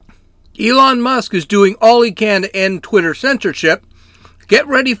Elon Musk is doing all he can to end Twitter censorship. Get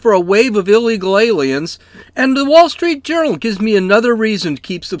ready for a wave of illegal aliens. And the Wall Street Journal gives me another reason to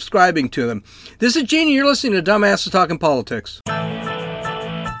keep subscribing to them. This is Gene, and you're listening to Dumbasses Talking Politics.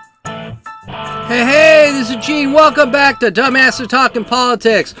 Hey, this is Gene. Welcome back to Dumbasses Talking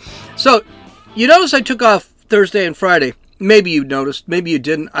Politics. So, you notice I took off Thursday and Friday. Maybe you noticed, maybe you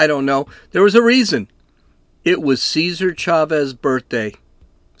didn't, I don't know. There was a reason. It was Cesar Chavez's birthday.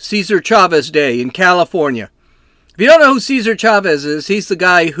 Cesar Chavez Day in California. If you don't know who Cesar Chavez is, he's the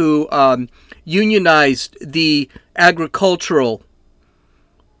guy who unionized the agriculture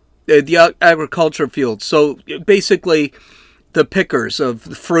fields. So basically, the pickers of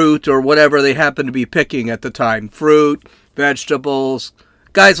fruit or whatever they happen to be picking at the time. Fruit, vegetables,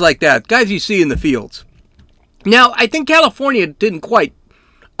 guys like that. Guys you see in the fields. Now, I think California didn't quite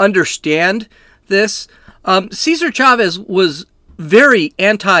understand this. Cesar Chavez was very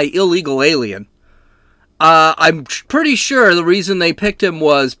anti-illegal alien. I'm pretty sure the reason they picked him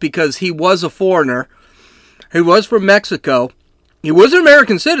was because he was a foreigner. He was from Mexico. He was an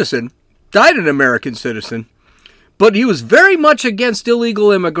American citizen. Died an American citizen. But he was very much against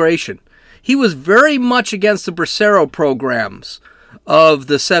illegal immigration. He was very much against the Bracero programs of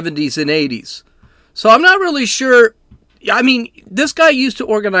the 70s and 80s. So I'm not really sure. I mean, this guy used to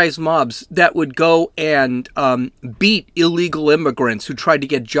organize mobs that would go and beat illegal immigrants who tried to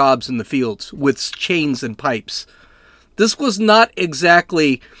get jobs in the fields with chains and pipes. This was not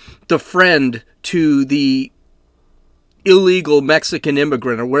exactly the friend to the illegal Mexican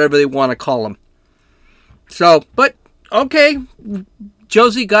immigrant or whatever they want to call him. So, but, okay.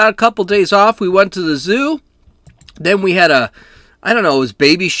 Josie got a couple days off. We went to the zoo. Then we had it was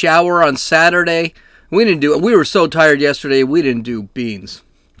baby shower on Saturday. We were so tired yesterday, we didn't do beans.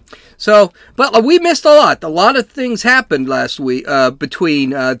 So, but we missed a lot. A lot of things happened last week,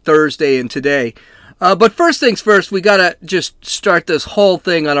 between Thursday and today. But first things first, we gotta just start this whole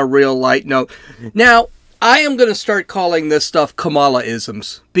thing on a real light note. Now, I am gonna start calling this stuff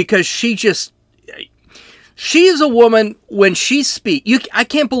Kamala-isms, because she is a woman, when she speaks, I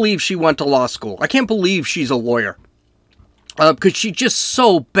can't believe she went to law school. I can't believe she's a lawyer. Because she's just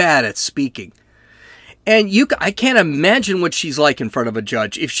so bad at speaking. And I can't imagine what she's like in front of a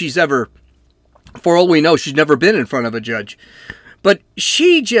judge. If she's ever, for all we know, she's never been in front of a judge. But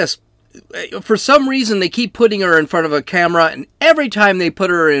she just, for some reason, they keep putting her in front of a camera. And every time they put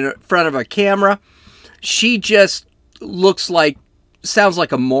her in front of a camera, she just sounds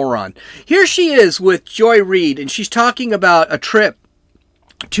like a moron. Here she is with Joy Reid, and she's talking about a trip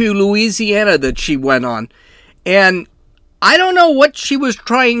to Louisiana that she went on. And I don't know what she was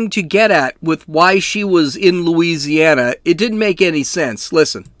trying to get at with why she was in Louisiana. It didn't make any sense.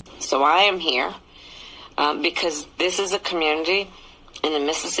 Listen. So I am here because this is a community in the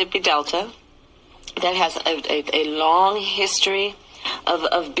Mississippi Delta that has a long history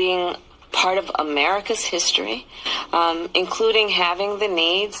of being part of America's history, including having the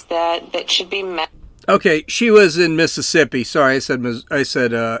needs that should be met. Okay, she was in Mississippi. Sorry, I said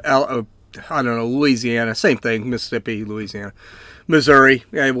Louisiana. Same thing, Mississippi, Louisiana, Missouri,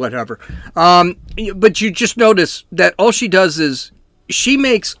 whatever. But you just notice that all she does is she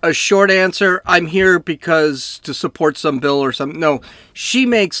makes a short answer. I'm here because to support some bill or something. No, she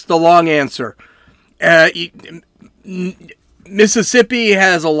makes the long answer. Mississippi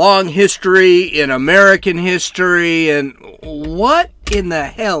has a long history in American history, and what in the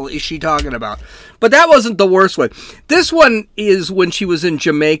hell is she talking about? But that wasn't the worst one. This one is when she was in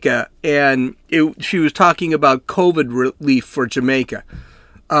Jamaica, and she was talking about COVID relief for Jamaica,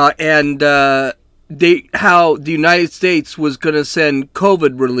 and how the United States was going to send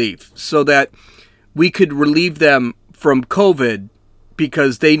COVID relief so that we could relieve them from COVID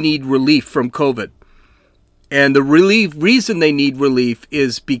because they need relief from COVID. And the reason they need relief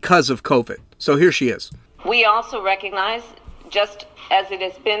is because of COVID. So here she is. We also recognize, just as it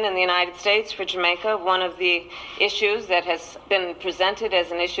has been in the United States for Jamaica, one of the issues that has been presented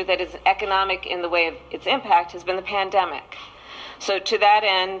as an issue that is economic in the way of its impact has been the pandemic. So to that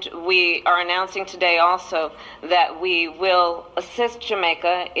end, we are announcing today also that we will assist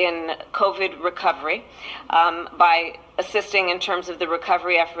Jamaica in COVID recovery by assisting in terms of the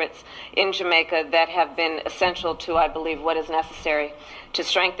recovery efforts in Jamaica that have been essential to, I believe, what is necessary to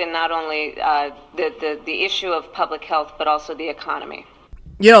strengthen not only the issue of public health, but also the economy.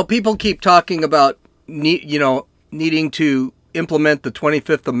 You know, people keep talking about, needing to implement the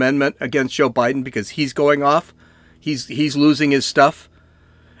 25th Amendment against Joe Biden because he's going off. He's losing his stuff.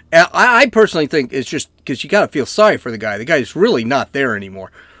 And I personally think it's just because you got to feel sorry for the guy. The guy's really not there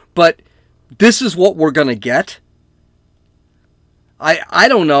anymore. But this is what we're going to get. I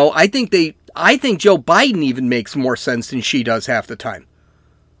don't know. I think Joe Biden even makes more sense than she does half the time.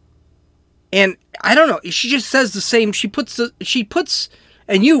 And I don't know. She just says the same. She puts,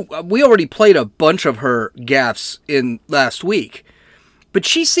 we already played a bunch of her gaffes in last week. But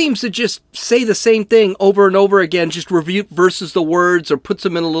she seems to just say the same thing over and over again, just reverses the words or puts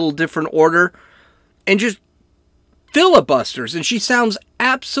them in a little different order and just filibusters. And she sounds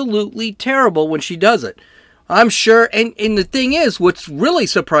absolutely terrible when she does it. I'm sure. And the thing is, what's really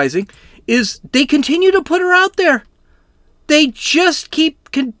surprising is they continue to put her out there. They just keep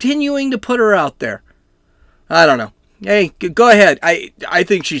continuing to put her out there. I don't know. Hey, go ahead. I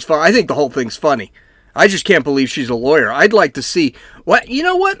think she's fun. I think the whole thing's funny. I just can't believe she's a lawyer. I'd like to see what. You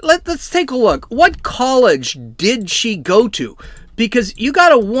know what? Let's take a look. What college did she go to? Because you got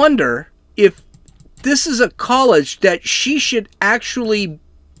to wonder if this is a college that she should actually.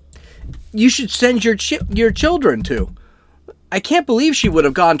 You should send your children to. I can't believe she would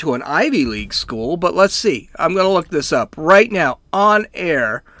have gone to an Ivy League school, but let's see. I'm going to look this up right now on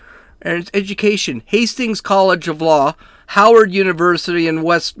air. And it's education. Hastings College of Law, Howard University, and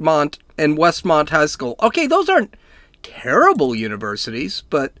Westmont High School. Okay, those aren't terrible universities,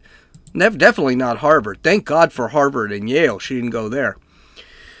 but definitely not Harvard. Thank God for Harvard and Yale. She didn't go there.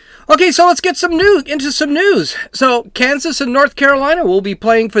 Okay, so let's get into some news. So Kansas and North Carolina will be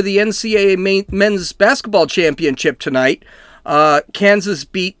playing for the NCAA men's basketball championship tonight. Kansas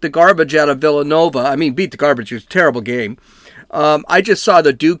beat the garbage out of Villanova. Beat the garbage. It was a terrible game. I just saw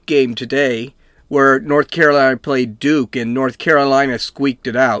the Duke game today where North Carolina played Duke and North Carolina squeaked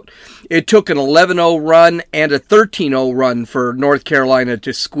it out. It took an 11-0 run and a 13-0 run for North Carolina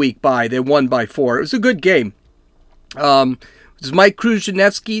to squeak by. They won by 4. It was a good game. It was Mike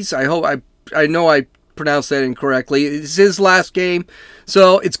Krzyzewski's. I know I pronounced that incorrectly. It's his last game.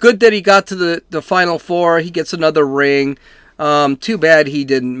 So it's good that he got to the Final Four. He gets another ring. Too bad he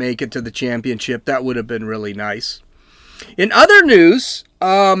didn't make it to the championship. That would have been really nice. In other news,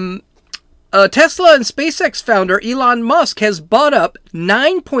 Tesla and SpaceX founder Elon Musk has bought up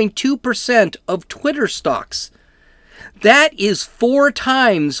 9.2% of Twitter stocks. That is 4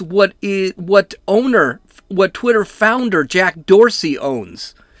 times what Twitter founder Jack Dorsey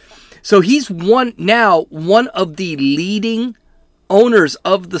owns. So he's one of the leading owners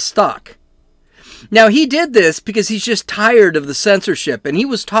of the stock. Now he did this because he's just tired of the censorship, and he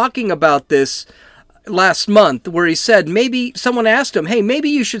was talking about this last month where he said maybe someone asked him, hey, maybe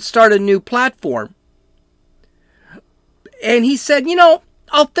you should start a new platform. And he said,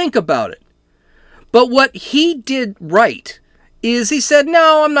 I'll think about it. But what he did right is he said,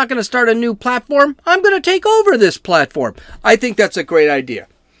 no, I'm not going to start a new platform. I'm going to take over this platform. I think that's a great idea.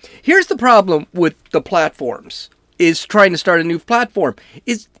 Here's the problem with the platforms is trying to start a new platform.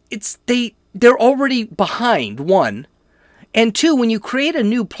 They're already behind, 1. And 2, when you create a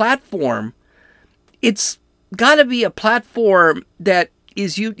new platform, it's got to be a platform that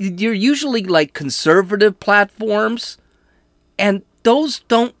is you're usually like conservative platforms, and those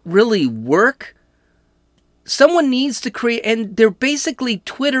don't really work. Someone needs to create, and they're basically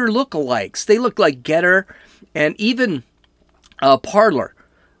Twitter lookalikes. They look like Getter and even Parler.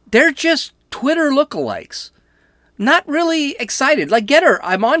 They're just Twitter lookalikes. Not really excited. Like Getter,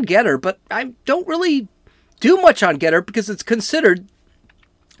 I'm on Getter, but I don't really do much on Getter because it's considered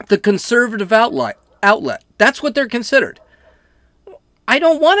the conservative outlet. That's what they're considered. I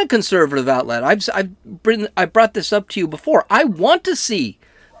don't want a conservative outlet. I brought this up to you before. I want to see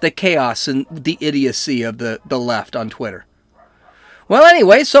the chaos and the idiocy of the left on Twitter. Well,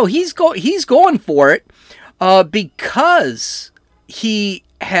 anyway, so he's going for it because he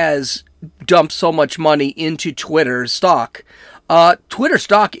has dumped so much money into Twitter stock. Twitter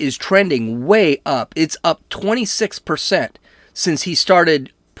stock is trending way up. It's up 26% since he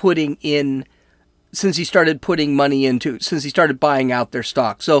started putting buying out their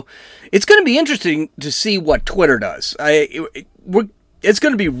stock. So it's going to be interesting to see what Twitter does. It's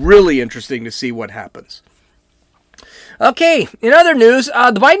going to be really interesting to see what happens. Okay, in other news,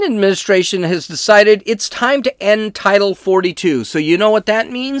 the Biden administration has decided it's time to end Title 42. So you know what that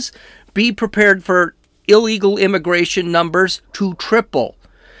means? Be prepared for illegal immigration numbers to triple.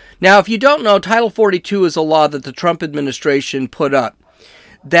 Now, if you don't know, Title 42 is a law that the Trump administration put up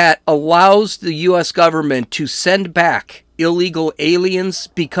that allows the U.S. government to send back illegal aliens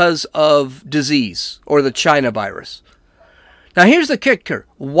because of disease or the China virus. Now, here's the kicker.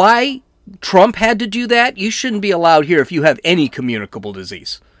 Why Trump had to do that? You shouldn't be allowed here if you have any communicable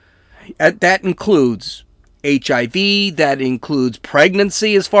disease. That includes HIV, that includes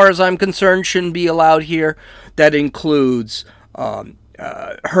pregnancy, as far as I'm concerned, shouldn't be allowed here. That includes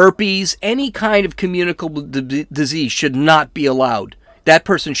herpes, any kind of communicable disease should not be allowed. That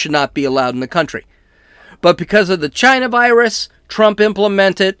person should not be allowed in the country. But because of the China virus, Trump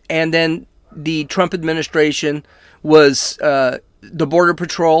implemented, and then the Trump administration was, the Border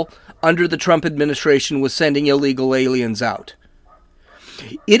Patrol under the Trump administration was sending illegal aliens out.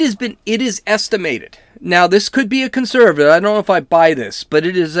 It is estimated. Now, this could be a conservative. I don't know if I buy this, but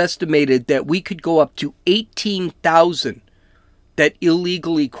it is estimated that we could go up to 18,000 that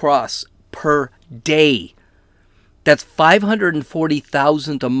illegally cross per day. That's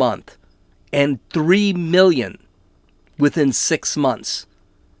 540,000 a month and 3 million within 6 months.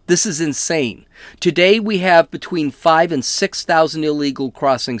 This is insane. Today we have between 5,000 and 6,000 illegal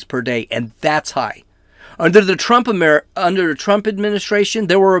crossings per day, and that's high. Under the Trump administration,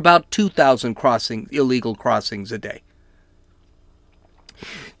 there were about 2,000 illegal crossings a day.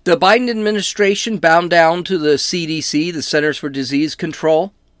 The Biden administration bowed down to the CDC, the Centers for Disease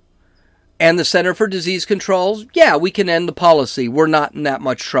Control, and the Center for Disease Control. Yeah, we can end the policy. We're not in that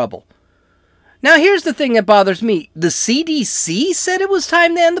much trouble. Now, here's the thing that bothers me. The CDC said it was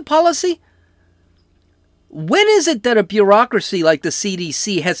time to end the policy? When is it that a bureaucracy like the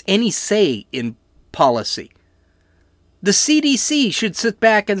CDC has any say in policy? The CDC should sit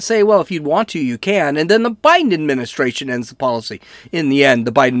back and say, well, if you want to, you can. And then the Biden administration ends the policy. In the end,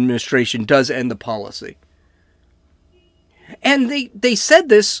 the Biden administration does end the policy. And they said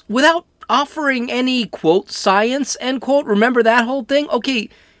this without offering any, quote, science, end quote. Remember that whole thing? Okay,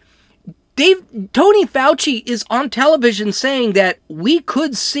 Tony Fauci is on television saying that we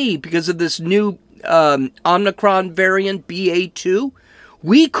could see, because of this new Omicron variant BA2,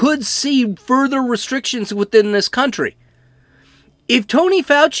 we could see further restrictions within this country. If Tony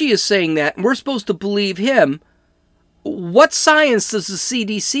Fauci is saying that, and we're supposed to believe him, what science does the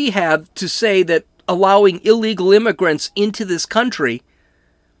CDC have to say that allowing illegal immigrants into this country,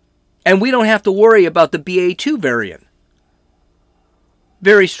 and we don't have to worry about the BA2 variant?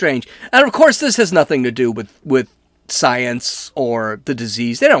 Very strange. And of course, this has nothing to do with science or the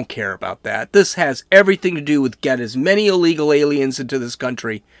disease. They don't care about that. This has everything to do with get as many illegal aliens into this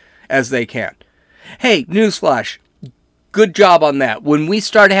country as they can. Hey, newsflash. Good job on that. When we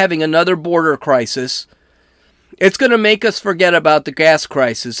start having another border crisis, it's going to make us forget about the gas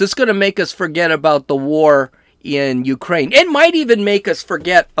crisis. It's going to make us forget about the war in Ukraine. It might even make us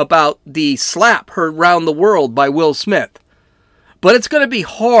forget about the slap heard around the world by Will Smith. But it's going to be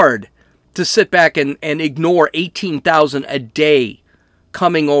hard to sit back and ignore 18,000 a day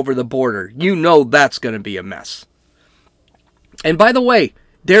coming over the border. You know that's going to be a mess. And by the way,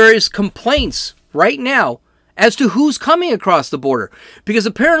 there is complaints right now as to who's coming across the border. Because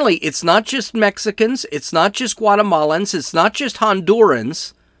apparently it's not just Mexicans, it's not just Guatemalans, it's not just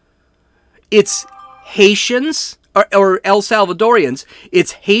Hondurans, it's Haitians, or El Salvadorians,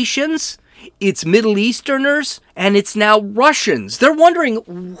 it's Haitians, it's Middle Easterners, and it's now Russians. They're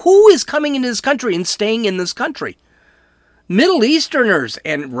wondering who is coming into this country and staying in this country. Middle Easterners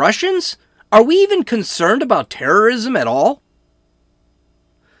and Russians? Are we even concerned about terrorism at all?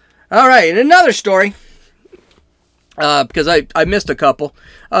 All right, and another story, because I missed a couple.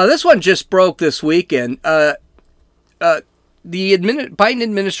 This one just broke this weekend. The Biden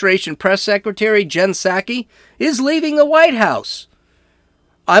administration press secretary, Jen Psaki, is leaving the White House.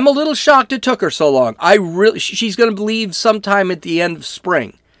 I'm a little shocked it took her so long. She's going to leave sometime at the end of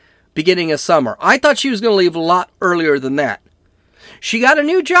spring, beginning of summer. I thought she was going to leave a lot earlier than that. She got a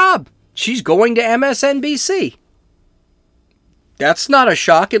new job. She's going to MSNBC. That's not a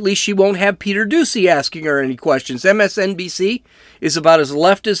shock. At least she won't have Peter Doocy asking her any questions. MSNBC is about as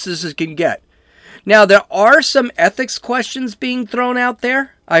leftist as it can get. Now, there are some ethics questions being thrown out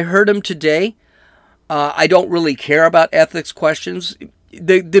there. I heard them today. I don't really care about ethics questions.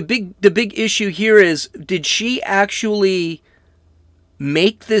 The big issue here is, did she actually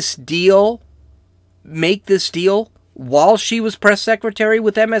make this deal while she was press secretary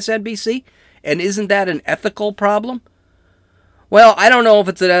with MSNBC? And isn't that an ethical problem? Well, I don't know if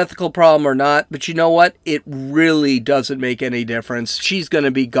it's an ethical problem or not, but you know what? It really doesn't make any difference. She's going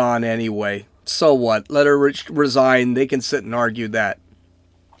to be gone anyway. So what? Let her resign. They can sit and argue that.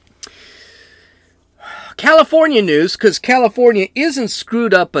 California news, because California isn't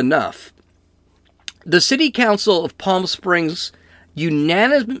screwed up enough. The City Council of Palm Springs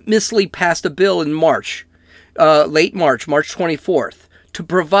unanimously passed a bill in March, late March 24th, to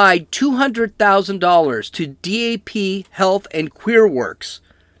provide $200,000 to DAP Health and QueerWorks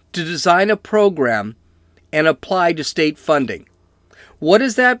to design a program and apply to state funding. What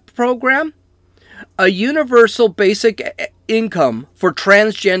is that program? A universal basic income for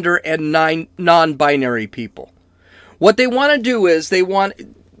transgender and non-binary people. What they want to do is the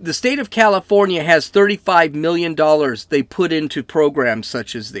state of California has $35 million they put into programs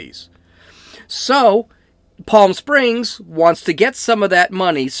such as these. So Palm Springs wants to get some of that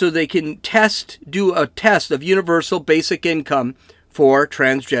money so they can do a test of universal basic income for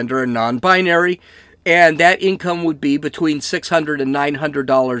transgender and non-binary, and that income would be between $600 and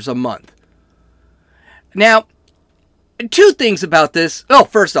 $900 a month. Now, two things about this. Oh,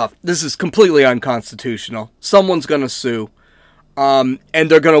 first off, this is completely unconstitutional. Someone's going to sue, and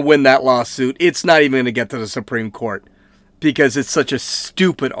they're going to win that lawsuit. It's not even going to get to the Supreme Court because it's such a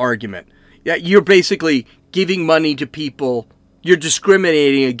stupid argument. Yeah, you're basically giving money to people. You're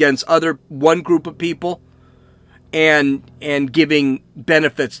discriminating against one group of people and giving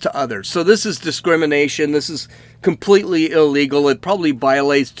benefits to others. So this is discrimination. This is completely illegal. It probably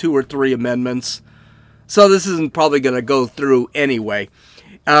violates 2 or 3 amendments. So this isn't probably going to go through anyway.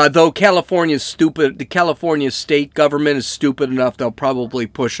 Though California's stupid, the California state government is stupid enough, they'll probably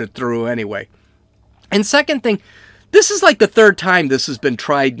push it through anyway. And second thing, this is like the 3rd time this has been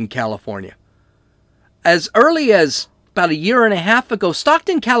tried in California. As early as about 1.5 years ago,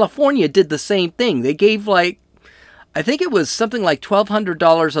 Stockton, California did the same thing. They gave I think it was something like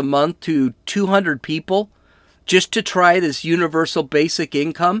 $1,200 a month to 200 people just to try this universal basic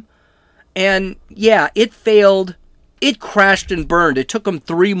income. And yeah, it failed. It crashed and burned. It took them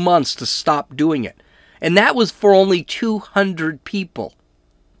 3 months to stop doing it. And that was for only 200 people.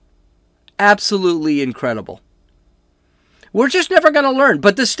 Absolutely incredible. We're just never going to learn.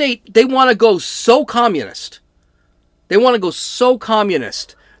 But the state, they want to go so communist. They'll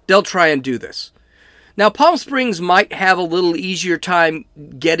try and do this. Now, Palm Springs might have a little easier time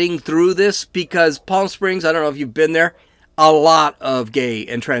getting through this because Palm Springs, I don't know if you've been there, a lot of gay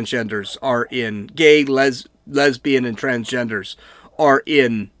and transgenders are in. Gay, lesbian, and transgenders are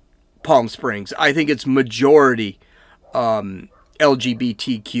in Palm Springs. I think it's majority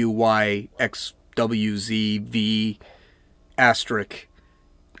LGBTQYXWZV asterisk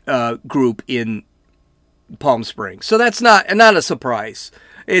group in Palm Springs. So that's not a surprise.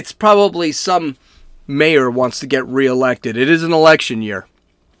 It's probably some mayor wants to get reelected. It is an election year.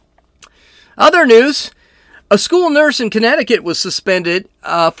 Other news, a school nurse in Connecticut was suspended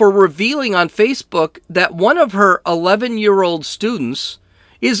for revealing on Facebook that one of her 11-year-old students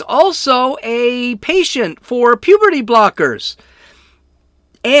is also a patient for puberty blockers.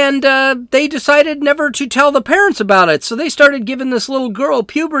 And they decided never to tell the parents about it. So they started giving this little girl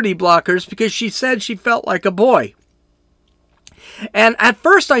puberty blockers because she said she felt like a boy. And at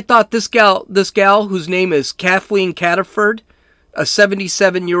first I thought this gal whose name is Kathleen Cataford, a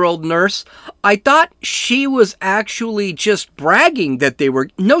 77-year-old nurse, I thought she was actually just bragging that they were...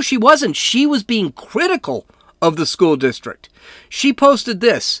 No, she wasn't. She was being critical of the school district. She posted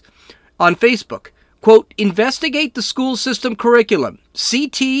this on Facebook. Quote, investigate the school system curriculum.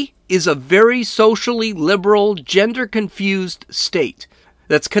 CT is a very socially liberal, gender-confused state.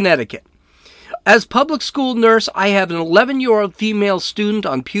 That's Connecticut. As public school nurse, I have an 11-year-old female student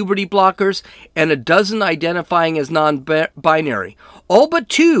on puberty blockers and a dozen identifying as non-binary. All but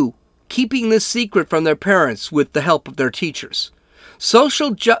 2 keeping this secret from their parents with the help of their teachers.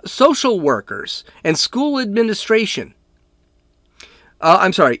 Social workers and school administration.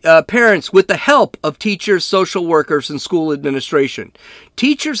 Parents with the help of teachers, social workers, and school administration.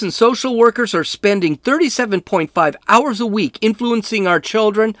 Teachers and social workers are spending 37.5 hours a week influencing our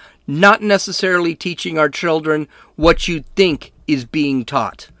children, not necessarily teaching our children what you think is being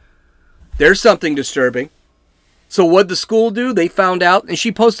taught. There's something disturbing. So what did the school do? They found out, and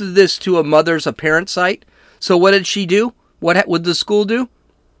she posted this to a parent site. So what did she do? What would the school do?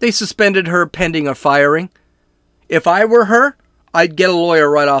 They suspended her pending a firing. If I were her, I'd get a lawyer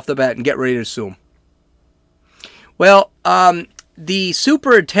right off the bat and get ready to sue him. Well, the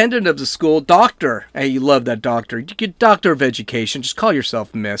superintendent of the school, doctor, hey, you love that doctor. You get doctor of education, just call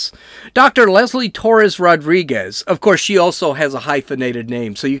yourself Miss. Dr. Leslie Torres Rodriguez. Of course, she also has a hyphenated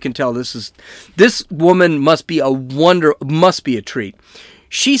name, so you can tell this woman must be a treat.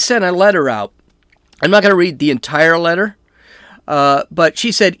 She sent a letter out. I'm not going to read the entire letter, but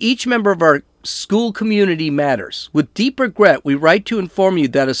she said, each member of our school community matters. With deep regret, we write to inform you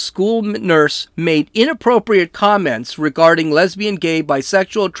that a school nurse made inappropriate comments regarding lesbian, gay,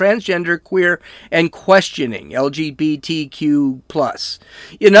 bisexual, transgender, queer, and questioning LGBTQ+.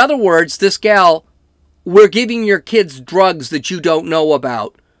 In other words, this gal, we're giving your kids drugs that you don't know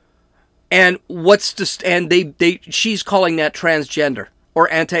about, and she's calling that transgender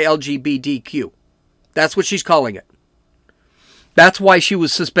or anti-LGBTQ. That's what she's calling it. That's why she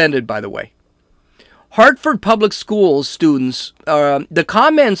was suspended, by the way. Hartford Public Schools students, the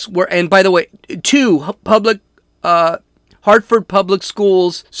comments were, and by the way, 2 public Hartford Public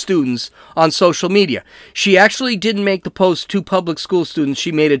Schools students on social media. She actually didn't make the post to public school students.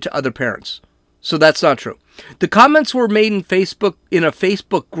 She made it to other parents. So that's not true. The comments were made in a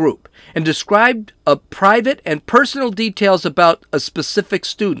Facebook group and described private and personal details about a specific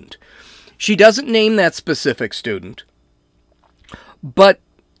student. She doesn't name that specific student, but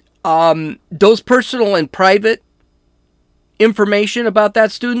those personal and private information about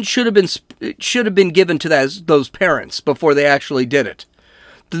that student should have been given to those parents before they actually did it.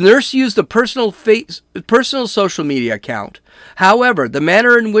 The nurse used a personal social media account. However, the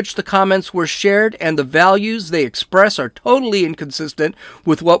manner in which the comments were shared and the values they express are totally inconsistent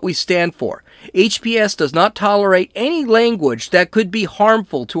with what we stand for. HPS does not tolerate any language that could be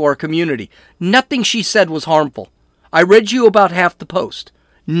harmful to our community. Nothing she said was harmful. I read you about half the post.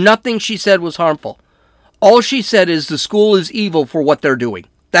 Nothing she said was harmful. All she said is the school is evil for what they're doing.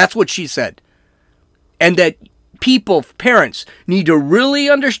 That's what she said. And that parents, need to really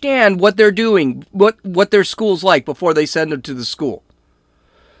understand what they're doing, what their school's like before they send them to the school.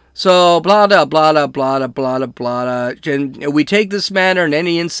 So, blah, blah, blah, blah, blah, blah, blah. And we take this matter and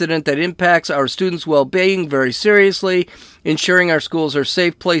any incident that impacts our students' well-being very seriously, ensuring our schools are a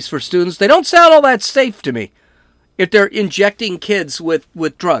safe place for students. They don't sound all that safe to me if they're injecting kids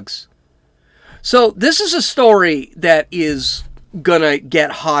with drugs. So this is a story that is going to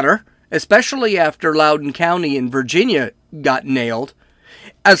get hotter, especially after Loudoun County in Virginia got nailed.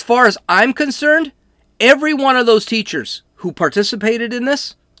 As far as I'm concerned, every one of those teachers who participated in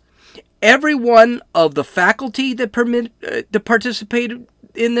this, every one of the faculty that participated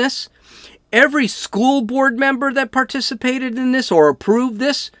in this, every school board member that participated in this or approved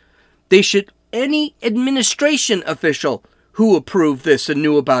this, any administration official who approved this and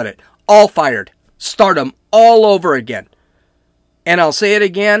knew about it, all fired. Start them all over again. And I'll say it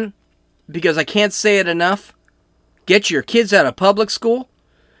again because I can't say it enough. Get your kids out of public school.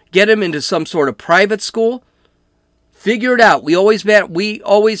 Get them into some sort of private school. Figure it out. We always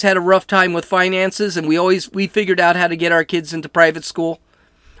had a rough time with finances, and we figured out how to get our kids into private school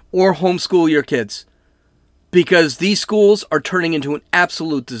or homeschool your kids, because these schools are turning into an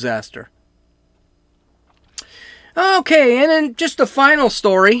absolute disaster. Okay, and then just a final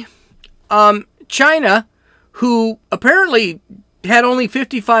story. China, who apparently had only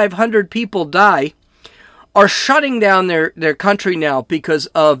 5,500 people die, are shutting down their country now because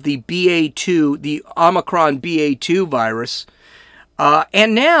of the BA2, the Omicron BA2 virus.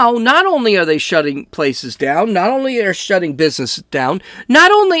 And now, not only are they shutting places down, not only are they shutting business down,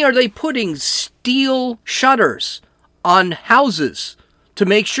 not only are they putting steel shutters on houses to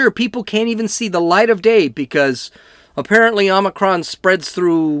make sure people can't even see the light of day because apparently Omicron spreads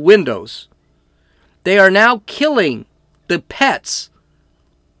through windows. They are now killing the pets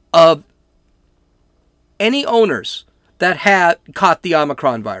of any owners that had caught the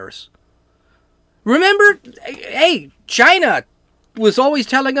Omicron virus. Remember, hey, China was always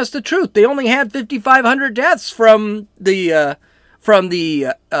telling us the truth. They only had 5,500 deaths from the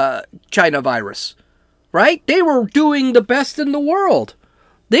China virus, right? They were doing the best in the world.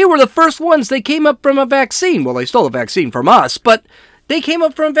 They were the first ones. They came up from a vaccine. Well, they stole the vaccine from us, but they came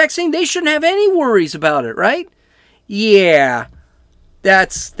up from a vaccine. They shouldn't have any worries about it, right? Yeah,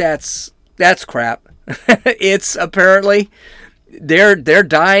 that's crap. It's apparently they're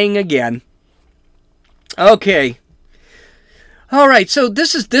dying again. Okay. All right, so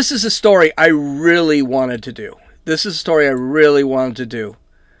this is a story I really wanted to do.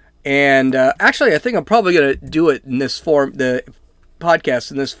 And actually, I think I'm probably going to do it in this the podcast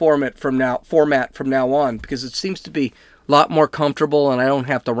in this format from now on, because it seems to be a lot more comfortable and I don't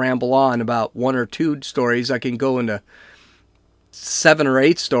have to ramble on about one or two stories. I can go into 7 or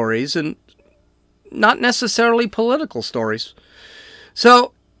 8 stories and not necessarily political stories.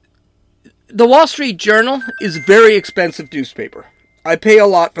 So, the Wall Street Journal is a very expensive newspaper. I pay a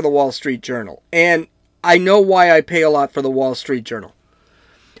lot for the Wall Street Journal. And I know why I pay a lot for the Wall Street Journal.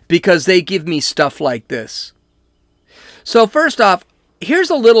 Because they give me stuff like this. So first off, here's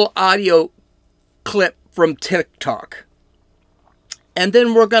a little audio clip from TikTok. And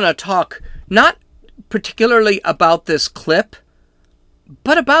then we're going to talk not particularly about this clip,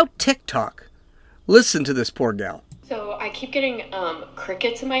 but about TikTok. Listen to this poor gal. So I keep getting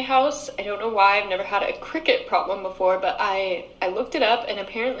crickets in my house. I don't know why. I've never had a cricket problem before, but I looked it up, and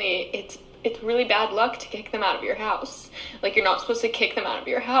apparently it's really bad luck to kick them out of your house. Like, you're not supposed to kick them out of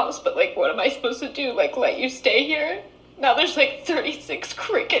your house, but like, what am I supposed to do? Like, let you stay here? Now there's like 36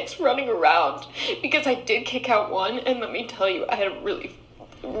 crickets running around because I did kick out one, and let me tell you, I had a really,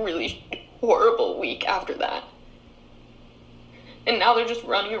 really horrible week after that. And now they're just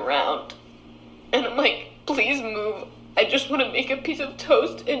running around. And I'm like, please move. I just want to make a piece of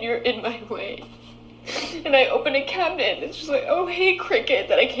toast and you're in my way. And I open a cabinet and it's just like, oh, hey, Cricket,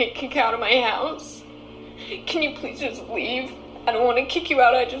 that I can't kick out of my house. Can you please just leave? I don't want to kick you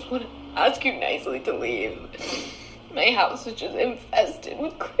out. I just want to ask you nicely to leave. My house is just infested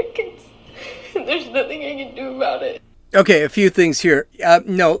with crickets. And there's nothing I can do about it. Okay, a few things here.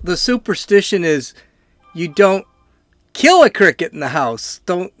 No, the superstition is you don't kill a cricket in the house.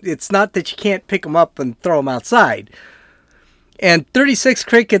 It's not that you can't pick them up and throw them outside. And 36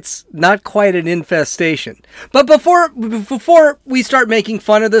 crickets, not quite an infestation. But before we start making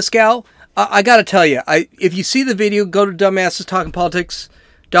fun of this gal, I got to tell you, if you see the video, go to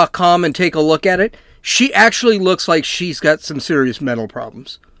dumbassestalkingpolitics.com and take a look at it. She actually looks like she's got some serious mental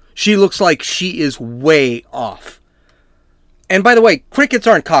problems. She looks like she is way off. And by the way, crickets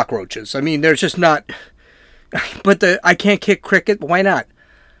aren't cockroaches. I mean, they're just not... But I can't kick cricket. Why not?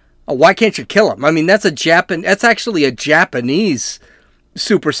 Why can't you kill them? I mean, that's actually a Japanese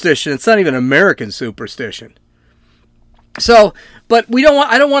superstition. It's not even an American superstition. So, but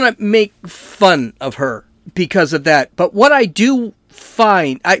I don't want to make fun of her because of that. But what I do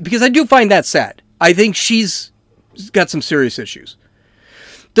find, because I do find that sad. I think she's got some serious issues.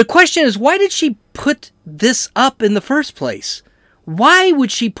 The question is, why did she put this up in the first place? Why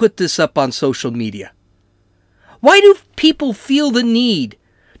would she put this up on social media? Why do people feel the need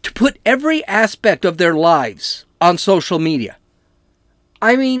to put every aspect of their lives on social media?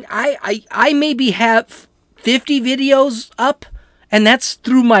 I mean, I maybe have 50 videos up, and that's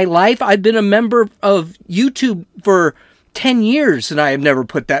through my life. I've been a member of YouTube for 10 years, and I have never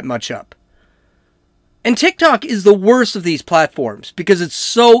put that much up. And TikTok is the worst of these platforms because it's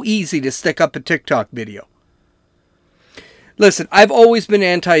so easy to stick up a TikTok video. Listen, I've always been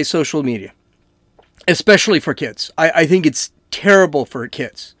anti-social media, especially for kids. I think it's terrible for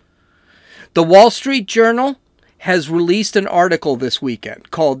kids. The Wall Street Journal has released an article this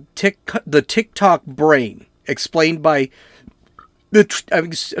weekend called The TikTok Brain, explained by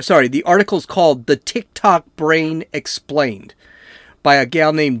the article's called The TikTok Brain Explained by a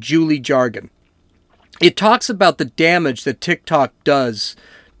gal named Julie Jargon. It talks about the damage that TikTok does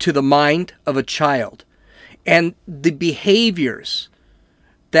to the mind of a child and the behaviors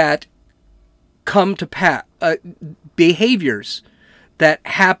that come to pass, behaviors that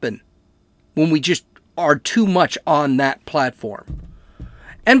happen when we just are too much on that platform.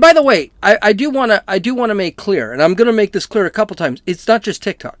 And by the way, I do want to make clear, and I'm going to make this clear a couple times, it's not just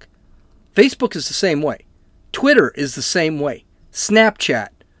TikTok. Facebook is the same way. Twitter is the same way. Snapchat,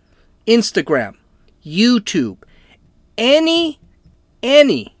 Instagram, YouTube, any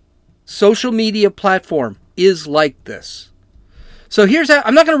social media platform is like this. So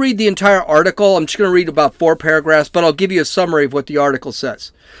I'm not going to read the entire article. I'm just going to read about 4 paragraphs, but I'll give you a summary of what the article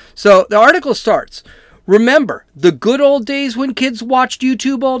says. So the article starts, remember the good old days when kids watched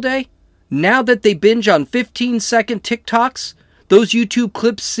YouTube all day? Now that they binge on 15-second TikToks, those YouTube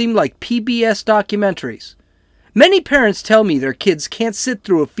clips seem like PBS documentaries. Many parents tell me their kids can't sit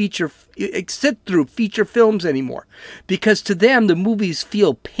through feature films anymore because to them the movies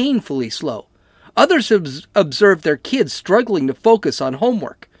feel painfully slow. Others have observed their kids struggling to focus on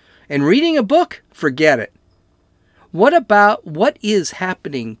homework. And reading a book? Forget it. What is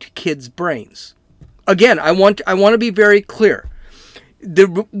happening to kids' brains? Again, I want to be very clear.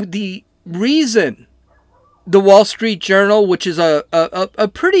 The reason the Wall Street Journal, which is a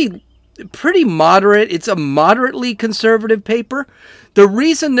pretty moderate, it's a moderately conservative paper, the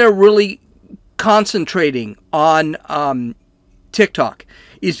reason they're really concentrating on TikTok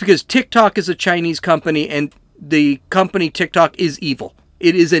is because TikTok is a Chinese company and the company TikTok is evil.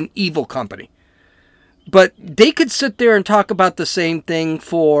 It is an evil company. But they could sit there and talk about the same thing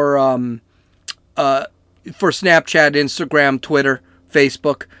for Snapchat, Instagram, Twitter,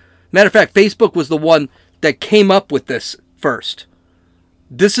 Facebook. Matter of fact, Facebook was the one that came up with this first.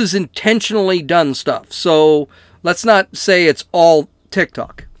 This is intentionally done stuff. So let's not say it's all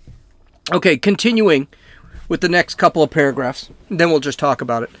TikTok. Okay, continuing with the next couple of paragraphs, then we'll just talk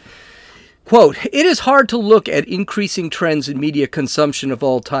about it. Quote, it is hard to look at increasing trends in media consumption of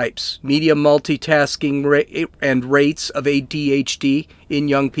all types, media multitasking and rates of ADHD in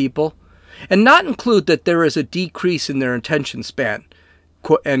young people, and not include that there is a decrease in their attention span,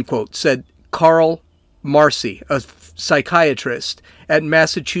 end quote, said Carl Marcy, a psychiatrist at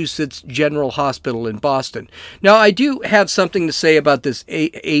Massachusetts General Hospital in Boston. Now, I do have something to say about this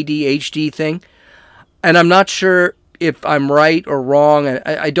ADHD thing, and I'm not sure if I'm right or wrong.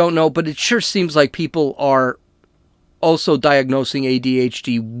 I don't know, but it sure seems like people are also diagnosing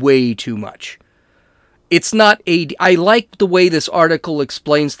ADHD way too much. It's not AD. I like the way this article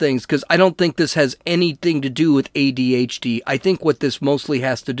explains things because I don't think this has anything to do with ADHD. I think what this mostly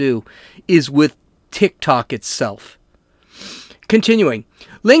has to do is with TikTok itself. Continuing,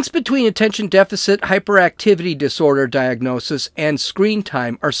 links between attention deficit hyperactivity disorder diagnosis and screen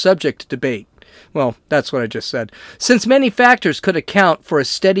time are subject to debate. Well, that's what I just said. Since many factors could account for a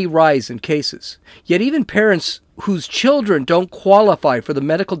steady rise in cases. Yet even parents whose children don't qualify for the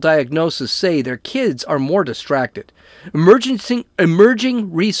medical diagnosis say their kids are more distracted.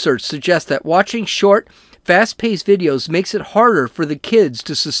 Emerging research suggests that watching short, fast-paced videos makes it harder for the kids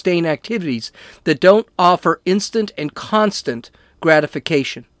to sustain activities that don't offer instant and constant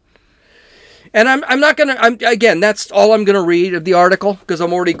gratification. And I'm not going to, again, that's all I'm going to read of the article because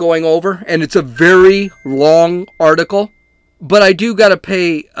I'm already going over, and it's a very long article. But I do got to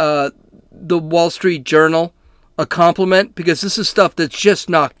pay the Wall Street Journal a compliment because this is stuff that's just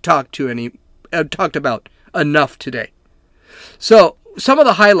not talked about enough today. So some of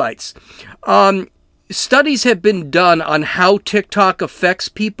the highlights. Studies have been done on how TikTok affects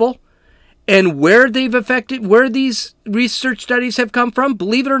people and where these research studies have come from.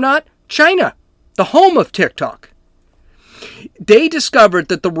 Believe it or not, China, the home of TikTok. They discovered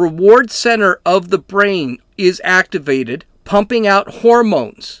that the reward center of the brain is activated, pumping out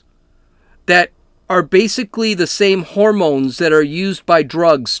hormones that are basically the same hormones that are used by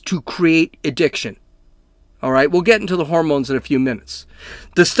drugs to create addiction. All right, we'll get into the hormones in a few minutes.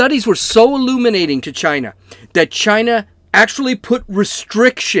 The studies were so illuminating to China that China actually put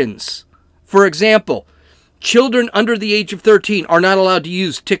restrictions. For example, children under the age of 13 are not allowed to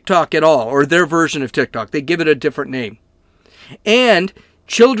use TikTok at all, or their version of TikTok. They give it a different name. And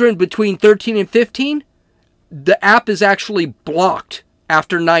children between 13 and 15, the app is actually blocked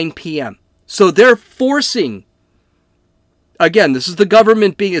after 9 p.m. So they're forcing, again, this is the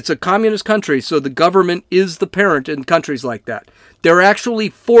government it's a communist country, so the government is the parent in countries like that. They're actually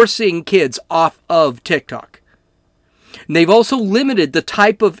forcing kids off of TikTok. And they've also limited the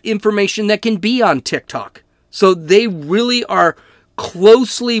type of information that can be on TikTok. So they really are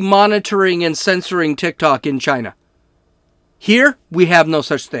closely monitoring and censoring TikTok in China. Here, we have no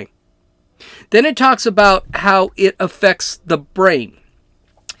such thing. Then it talks about how it affects the brain.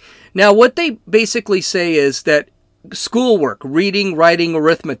 Now, what they basically say is that schoolwork, reading, writing,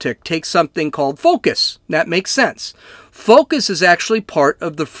 arithmetic, takes something called focus. That makes sense. Focus is actually part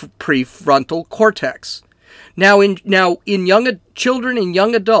of the prefrontal cortex. Now, in young children and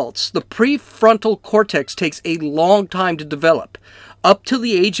young adults, the prefrontal cortex takes a long time to develop, up to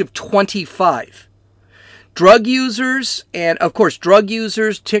the age of 25. Drug users,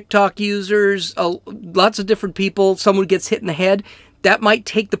 TikTok users, lots of different people, someone gets hit in the head, that might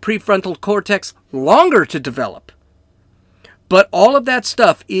take the prefrontal cortex longer to develop. But all of that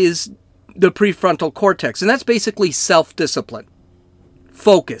stuff is the prefrontal cortex, and that's basically self-discipline.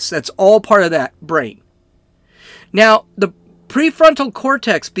 Focus, that's all part of that brain. Now, the prefrontal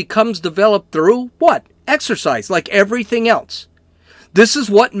cortex becomes developed through what? Exercise, like everything else. This is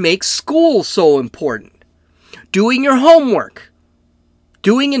what makes school so important. Doing your homework.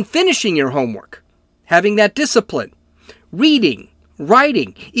 Doing and finishing your homework. Having that discipline. Reading.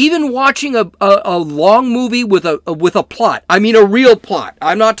 Writing. Even watching a long movie with a plot. I mean a real plot.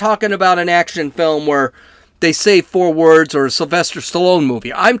 I'm not talking about an action film where they say 4 words or a Sylvester Stallone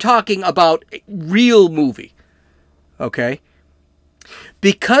movie. I'm talking about a real movie. Okay?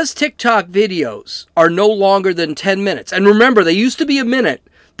 Because TikTok videos are no longer than 10 minutes, and remember, they used to be a minute,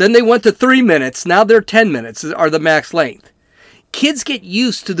 then they went to 3 minutes, now they're 10 minutes are the max length. Kids get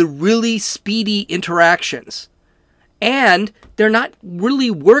used to the really speedy interactions, and they're not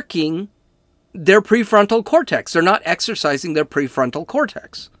really working their prefrontal cortex. They're not exercising their prefrontal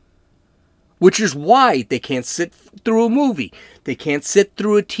cortex. Which is why they can't sit through a movie. They can't sit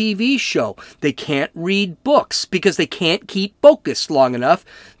through a TV show. They can't read books because they can't keep focused long enough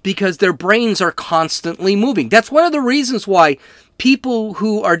because their brains are constantly moving. That's one of the reasons why people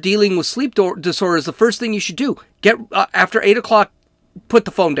who are dealing with sleep disorders, the first thing you should do, get after 8 o'clock, put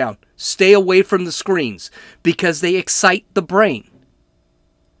the phone down. Stay away from the screens because they excite the brain.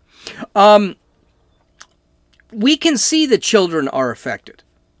 We can see that children are affected.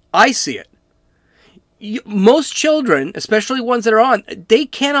 I see it. Most children, especially ones that are on, they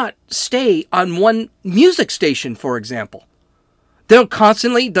cannot stay on one music station, for example. They'll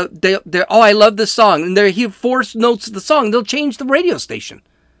constantly, they're I love this song, and they hear 4 notes of the song, they'll change the radio station.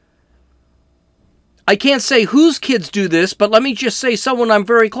 I can't say whose kids do this, but let me just say someone I'm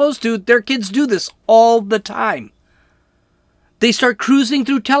very close to, their kids do this all the time. They start cruising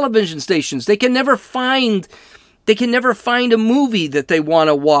through television stations. They can never find They can never find a movie that they want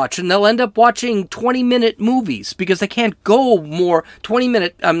to watch, and they'll end up watching 20-minute movies because they can't go more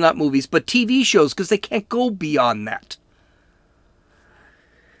 20-minute, not movies, but TV shows, because they can't go beyond that.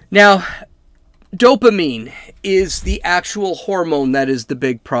 Now, dopamine is the actual hormone that is the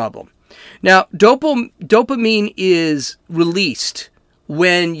big problem. Now, dopamine is released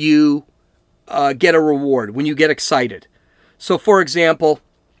when you get a reward, when you get excited. So, for example,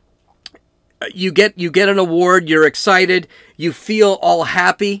 you get an award, you're excited, you feel all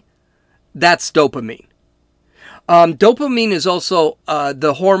happy. That's dopamine. Dopamine is also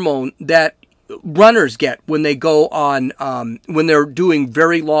the hormone that runners get when they go on, when they're doing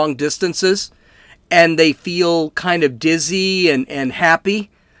very long distances and they feel kind of dizzy and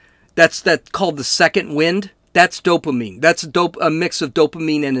happy. That's called the second wind. That's dopamine. That's a mix of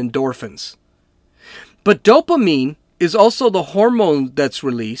dopamine and endorphins. But dopamine is also the hormone that's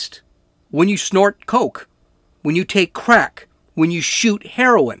released when you snort coke, when you take crack, when you shoot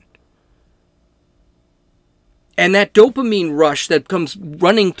heroin. And that dopamine rush that comes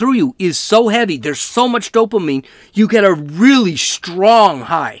running through you is so heavy, there's so much dopamine, you get a really strong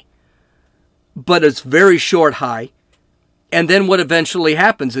high. But it's very short high. And then what eventually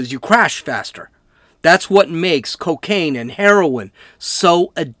happens is you crash faster. That's what makes cocaine and heroin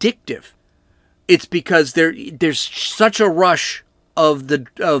so addictive. It's because there's such a rush of the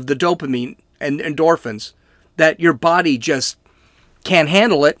dopamine and endorphins that your body just can't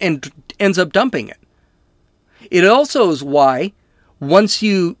handle it and ends up dumping it. It also is why once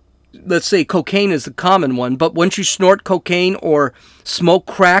you, let's say cocaine is the common one, but once you snort cocaine or smoke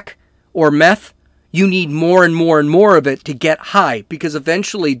crack or meth, you need more and more and more of it to get high, because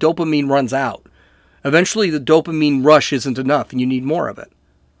eventually dopamine runs out. Eventually the dopamine rush isn't enough and you need more of it.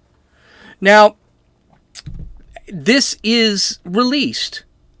 Now, this is released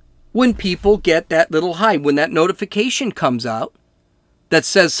when people get that little high, when that notification comes out that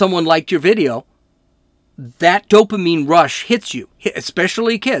says someone liked your video. That dopamine rush hits you,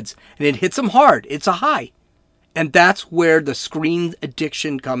 especially kids, and it hits them hard. It's a high. And that's where the screen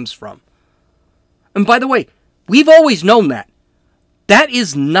addiction comes from. And by the way, we've always known that. That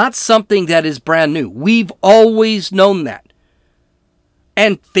is not something that is brand new. We've always known that.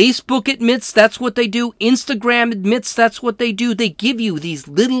 And Facebook admits that's what they do. Instagram admits that's what they do. They give you these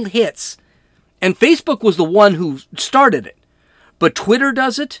little hits. And Facebook was the one who started it. But Twitter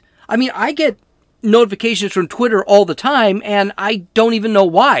does it. I mean, I get notifications from Twitter all the time, and I don't even know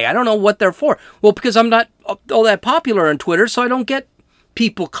why. I don't know what they're for. Well, because I'm not all that popular on Twitter, so I don't get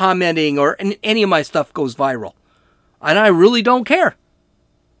people commenting or any of my stuff goes viral. And I really don't care.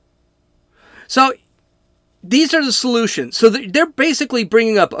 So these are the solutions. So they're basically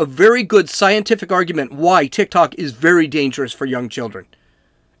bringing up a very good scientific argument why TikTok is very dangerous for young children.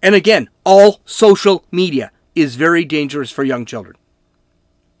 And again, all social media is very dangerous for young children.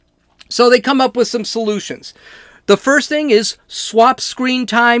 So they come up with some solutions. The first thing is swap screen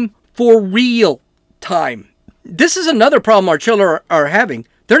time for real time. This is another problem our children are having.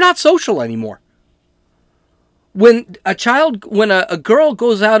 They're not social anymore. When a girl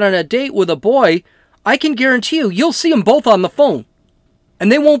goes out on a date with a boy, I can guarantee you'll see them both on the phone.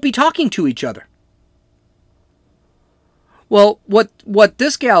 And they won't be talking to each other. Well, what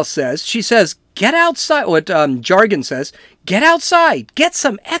this gal says, she says, get outside. What Jargon says, get outside. Get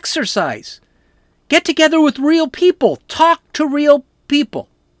some exercise. Get together with real people. Talk to real people.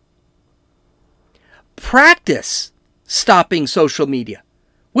 Practice stopping social media.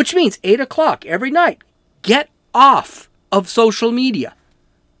 Which means 8 o'clock every night. Get off of social media.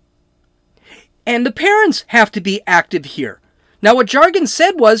 And the parents have to be active here. Now, what Jargon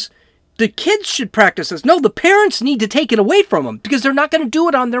said was, the kids should practice this. No, the parents need to take it away from them because they're not going to do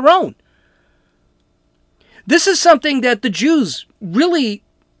it on their own. This is something that the Jews really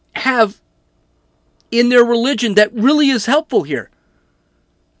have in their religion that really is helpful here.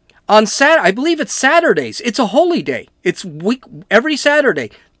 On I believe it's Saturdays. It's a holy day. It's every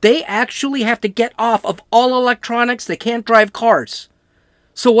Saturday. They actually have to get off of all electronics. They can't drive cars.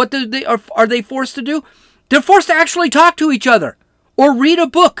 So what are they forced to do? They're forced to actually talk to each other or read a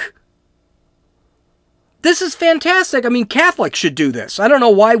book. This is fantastic. I mean, Catholics should do this. I don't know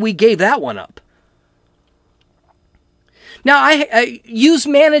why we gave that one up. Now, I use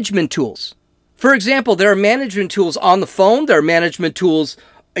management tools. For example, there are management tools on the phone. There are management tools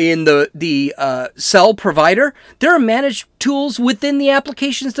in the cell provider. There are management tools within the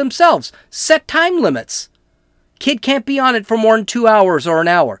applications themselves. Set time limits. Kid can't be on it for more than 2 hours or an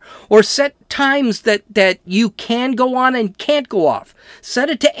hour. Or set times that you can go on and can't go off. Set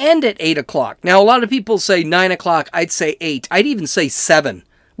it to end at 8 o'clock. Now, a lot of people say 9 o'clock. I'd say 8. I'd even say 7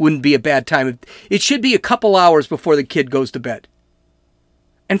 wouldn't be a bad time. It should be a couple hours before the kid goes to bed.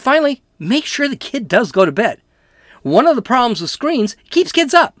 And finally, make sure the kid does go to bed. One of the problems with screens, it keeps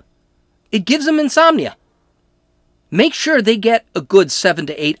kids up. It gives them insomnia. Make sure they get a good 7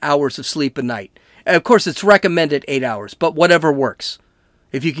 to 8 hours of sleep a night. And of course, it's recommended 8 hours, but whatever works.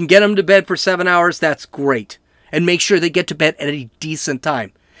 If you can get them to bed for 7 hours, that's great. And make sure they get to bed at a decent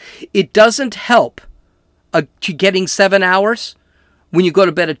time. It doesn't help to getting 7 hours when you go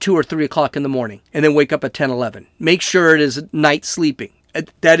to bed at 2 or 3 o'clock in the morning and then wake up at 10, 11. Make sure it is night sleeping.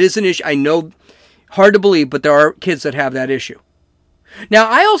 That is an issue. I know, hard to believe, but there are kids that have that issue. Now,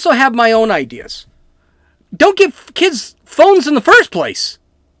 I also have my own ideas. Don't give kids phones in the first place.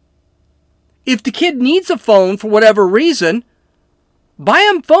 If the kid needs a phone for whatever reason, buy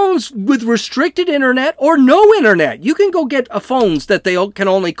them phones with restricted internet or no internet. You can go get phones that they can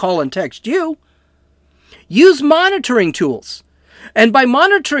only call and text you. Use monitoring tools. And by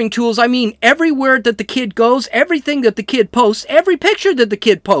monitoring tools, I mean everywhere that the kid goes, everything that the kid posts, every picture that the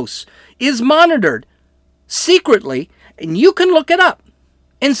kid posts is monitored secretly, and you can look it up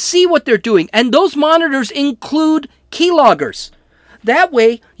and see what they're doing. And those monitors include keyloggers. That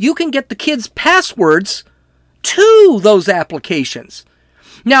way, you can get the kids' passwords to those applications.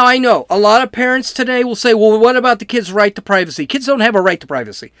 Now, I know a lot of parents today will say, well, what about the kids' right to privacy? Kids don't have a right to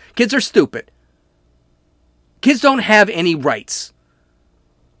privacy. Kids are stupid. Kids don't have any rights.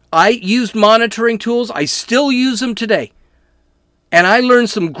 I used monitoring tools. I still use them today. And I learned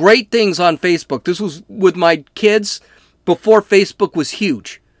some great things on Facebook. This was with my kids before Facebook was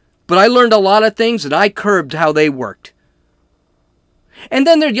huge. But I learned a lot of things and I curbed how they worked. And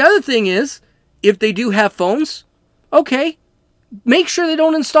then the other thing is, if they do have phones, okay, make sure they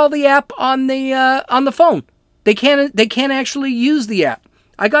don't install the app on the phone. They can't actually use the app.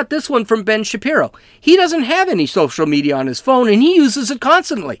 I got this one from Ben Shapiro. He doesn't have any social media on his phone, and he uses it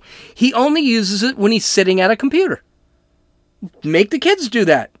constantly. He only uses it when he's sitting at a computer. Make the kids do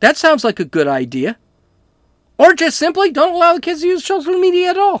that. That sounds like a good idea. Or just simply don't allow the kids to use social media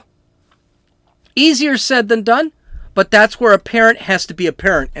at all. Easier said than done, but that's where a parent has to be a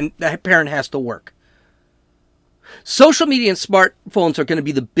parent, and that parent has to work. Social media and smartphones are going to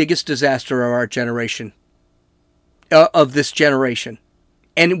be the biggest disaster of our generation, of this generation.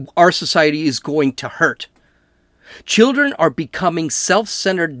 And our society is going to hurt. Children are becoming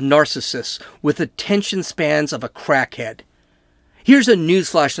self-centered narcissists with attention spans of a crackhead. Here's a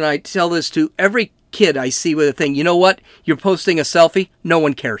newsflash, and I tell this to every kid I see with a thing. You know what? You're posting a selfie. No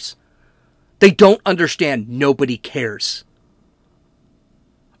one cares. They don't understand. Nobody cares.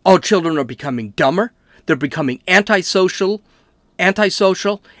 All children are becoming dumber. They're becoming antisocial, and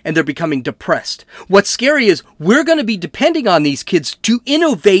they're becoming depressed. What's scary is we're going to be depending on these kids to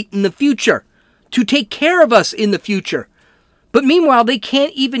innovate in the future, to take care of us in the future. But meanwhile, they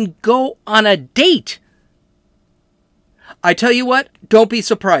can't even go on a date. I tell you what, don't be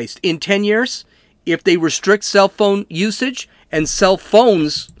surprised. In 10 years, if they restrict cell phone usage and cell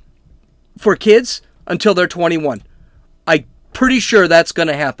phones for kids until they're 21, I'm pretty sure that's going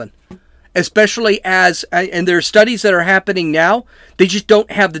to happen. Especially as, and there are studies that are happening now, they just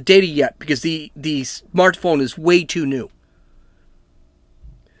don't have the data yet because the smartphone is way too new.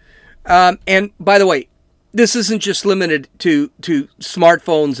 And by the way, this isn't just limited to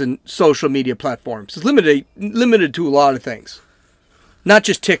smartphones and social media platforms. It's limited to a lot of things. Not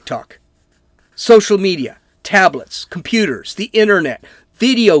just TikTok. Social media, tablets, computers, the internet,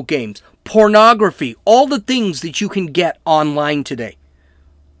 video games, pornography, all the things that you can get online today.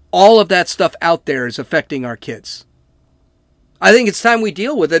 All of that stuff out there is affecting our kids. I think it's time we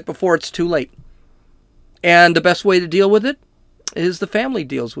deal with it before it's too late. And the best way to deal with it is the family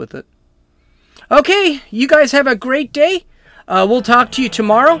deals with it. Okay, you guys have a great day. We'll talk to you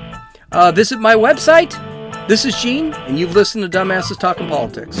tomorrow. Visit my website. This is Gene, and you've listened to Dumbasses Talking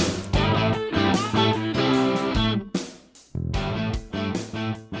Politics.